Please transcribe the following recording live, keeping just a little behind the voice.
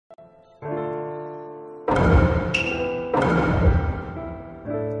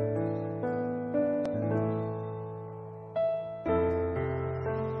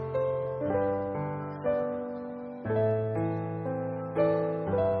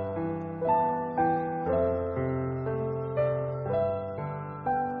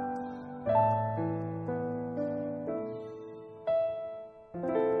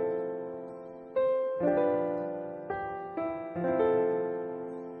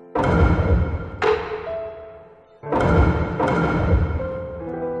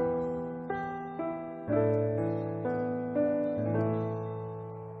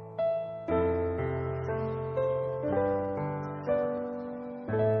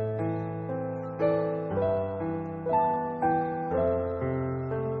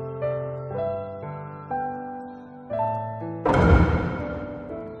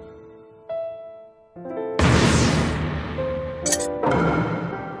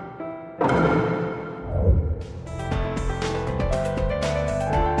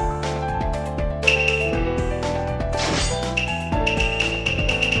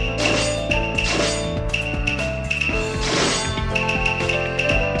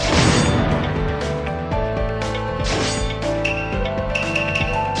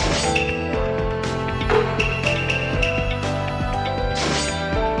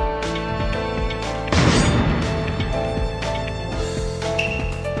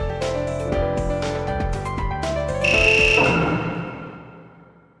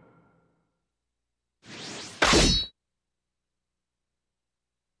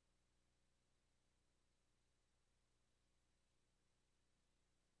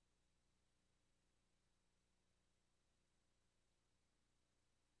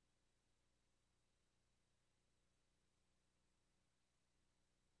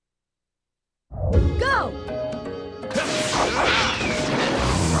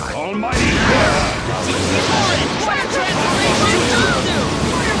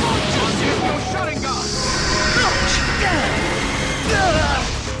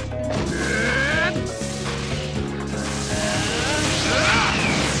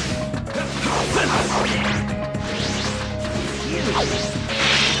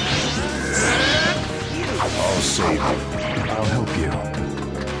save you. I'll help you. I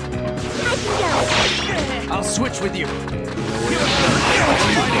can go. I'll switch with you.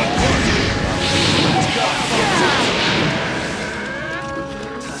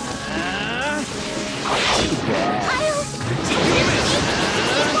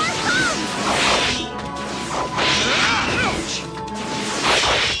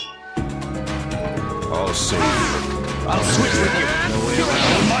 I'll save you. I'll switch with you.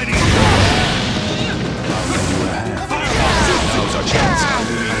 Almighty! I'll lend you a hand. Now's our chance.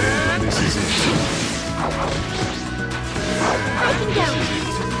 This is it. I can go.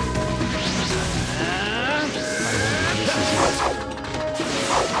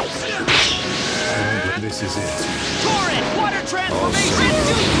 This is it. Torrent! Water transformation!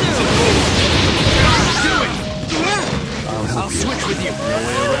 Do it! I'll switch with you.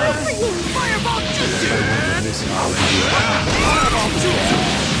 Fireball jutsu! Fireball jutsu!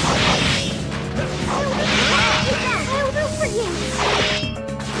 I'll root for you.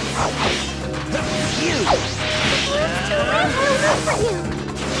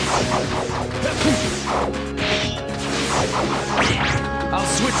 I'll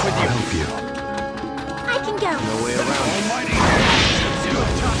switch with you. I'll help you. I can go. No way around. Almighty!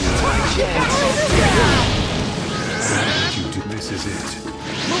 This is it.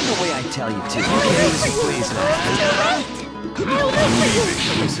 Move the way I tell you to.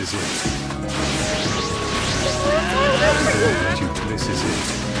 This is it. This is it.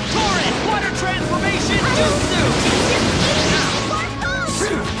 Torrent! Water transformation! Jutsu!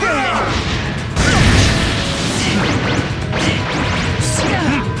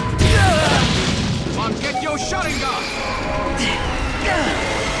 Mangekyo Sharingan!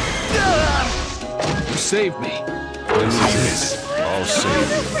 You saved me. This is it. I'll save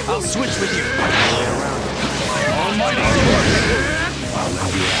you. I'll switch with you. Almighty! I'll lend you a hand.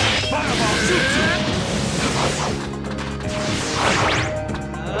 Fireball jutsu!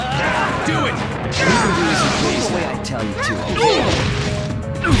 Do it! Move the way I tell you to.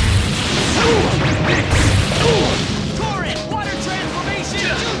 Torrent! Water transformation!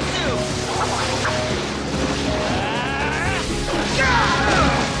 Jutsu!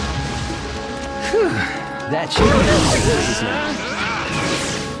 That should be